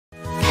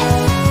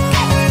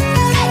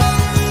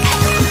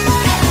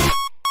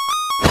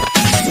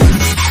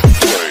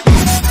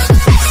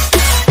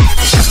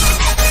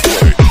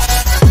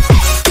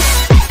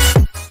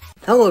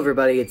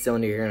everybody, it's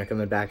Dylan here, and I'm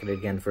coming back at it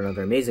again for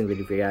another amazing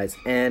video for you guys.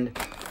 And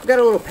I've got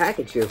a little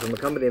package here from a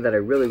company that I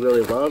really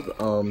love,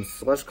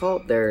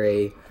 Slushcult. They're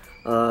a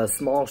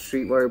small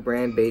streetwear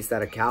brand based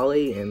out of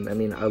Cali, and I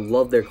mean, I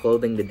love their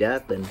clothing to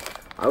death, and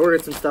I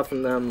ordered some stuff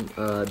from them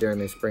during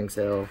their spring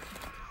sale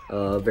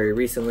very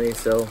recently.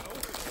 So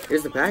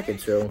here's the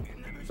package, so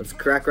let's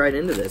crack right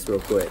into this real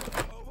quick.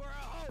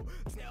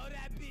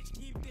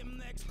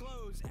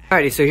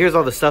 Alrighty, so here's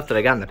all the stuff that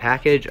I got in the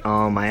package.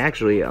 I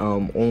actually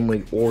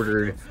only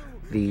ordered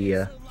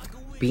the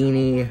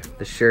beanie,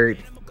 the shirt,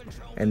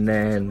 and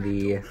then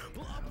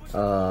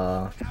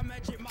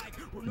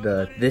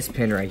this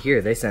pin right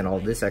here. They sent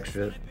all this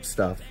extra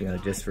stuff, you know,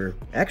 just for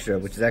extra,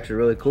 which is actually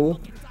really cool.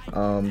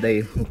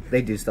 They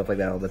do stuff like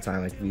that all the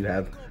time. Like if you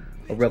have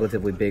a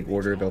relatively big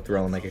order, they'll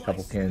throw in like a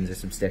couple pins or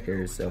some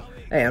stickers. So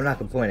hey, I'm not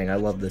complaining. I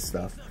love this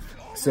stuff.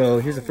 So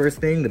here's the first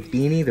thing, the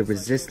beanie, the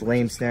Resist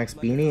Lame Snacks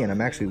beanie, and I'm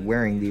actually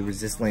wearing the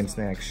Resist Lame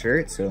Snacks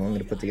shirt, so I'm going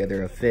to put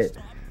together a fit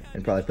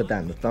and probably put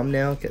that in the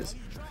thumbnail, because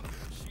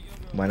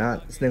why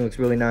not? This thing looks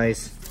really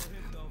nice.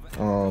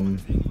 I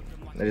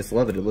just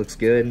love it. It looks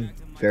good,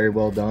 very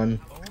well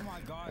done.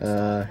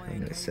 I'm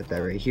going to set that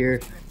right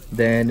here.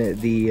 Then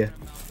the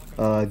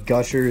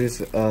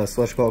Gushers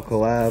Slushcult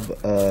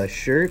collab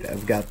shirt.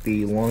 I've got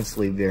the long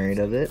sleeve variant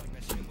of it.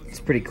 It's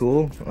pretty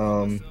cool.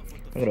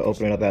 I'm going to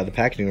open it up out of the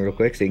packaging real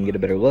quick so you can get a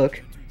better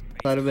look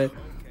out of it.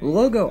 The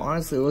logo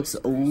honestly looks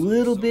a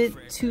little bit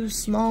too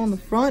small in the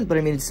front, but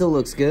I mean, it still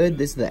looks good.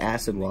 This is the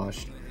acid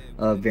washed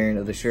variant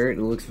of the shirt.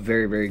 It looks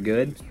very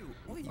good.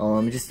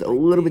 Just a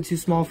little bit too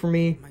small for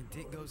me,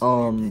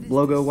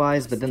 logo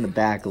wise, but then the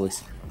back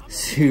looks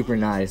super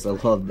nice. I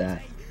love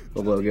that.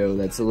 The logo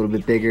that's a little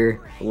bit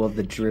bigger. I love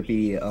the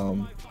drippy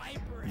vibe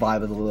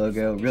of the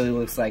logo. It really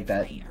looks like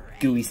that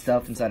gooey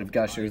stuff inside of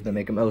Gushers that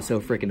make them oh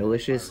so freaking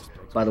delicious.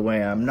 By the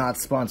way, I'm not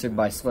sponsored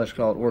by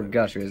Slushcult or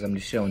Gushers. I'm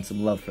just showing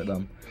some love for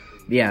them.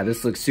 But yeah,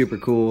 this looks super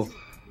cool.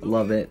 I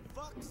love it.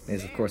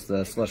 There's of course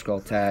the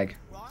Slushcult tag.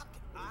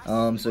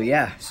 So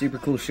yeah, super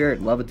cool shirt.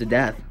 Love it to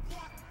death.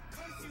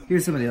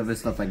 Here's some of the other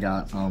stuff I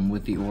got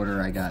with the order.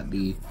 I got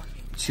the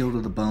Chill to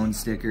the Bone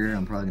sticker.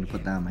 I'm probably gonna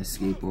put that on my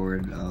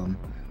skateboard.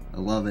 I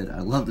love it. I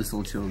love this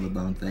whole Chill to the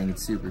Bone thing.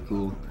 It's super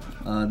cool.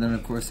 Then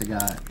of course I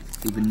got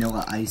the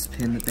Vanilla Ice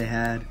pin that they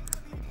had.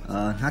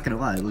 Not gonna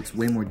lie, it looks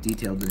way more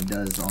detailed than it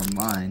does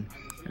online.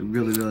 I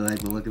really like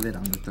the look of it.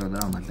 I'm gonna throw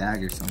that on my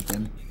bag or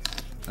something.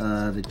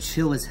 The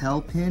Chill as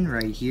Hell pin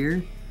right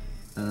here.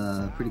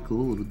 Pretty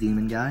cool, little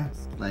demon guy.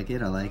 Like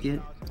it, I like it.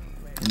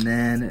 And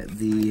then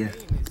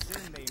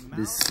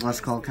this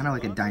Slushcult, kind of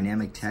like a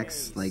dynamic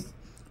text, like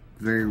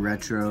very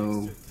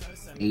retro,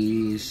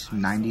 80s,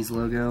 90s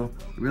logo.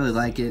 I really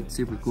like it,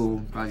 super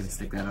cool. Probably gonna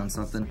stick that on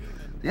something.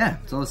 Yeah,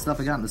 it's all the stuff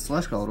I got in the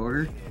Slushcult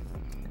order.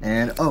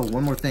 And oh,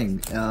 one more thing,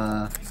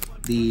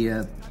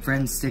 the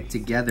Friends Stick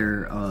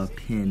Together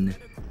pin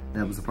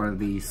that was a part of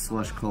the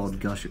Slushcult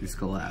Gushers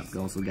collab. I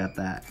also got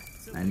that.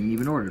 I didn't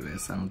even order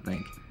this, I don't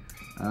think.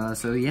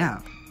 So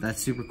yeah,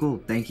 that's super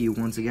cool. Thank you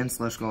once again,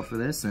 Slushcult, for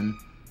this, and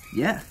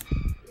yeah,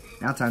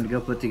 now time to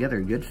go put together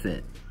a good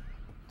fit.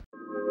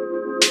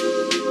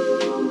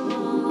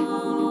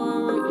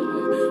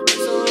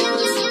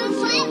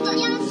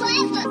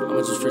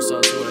 I'm just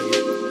freestyle to what I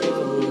get.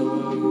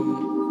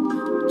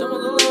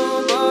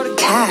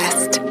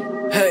 Cast.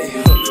 Hey,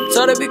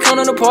 tell that bitch come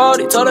to the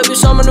party, tell that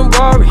bitch I'm in the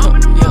Barbie.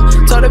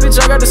 Yeah, tell that bitch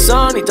I got the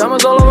sunny,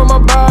 diamonds all over my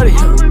body.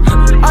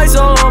 Ice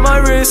all on my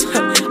wrist,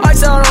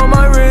 ice out on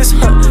my wrist,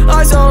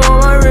 ice all on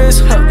my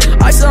wrist,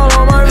 ice all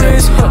on my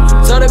wrist.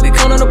 Tell that bitch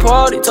come to the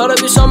party, tell that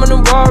bitch I'm in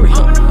the Barbie.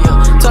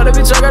 Yeah, tell that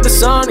bitch I got the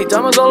sunny,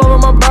 diamonds all over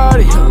my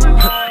body.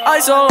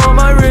 Ice all on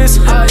my wrist,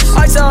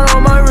 ice out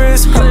on my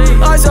wrist,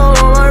 ice all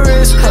on my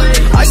wrist,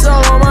 ice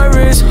all on my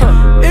wrist.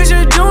 If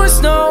you're doing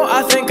snow,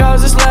 I think I'll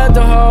just let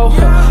the hoe.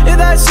 If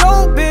that's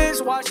your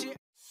bitch, watch it.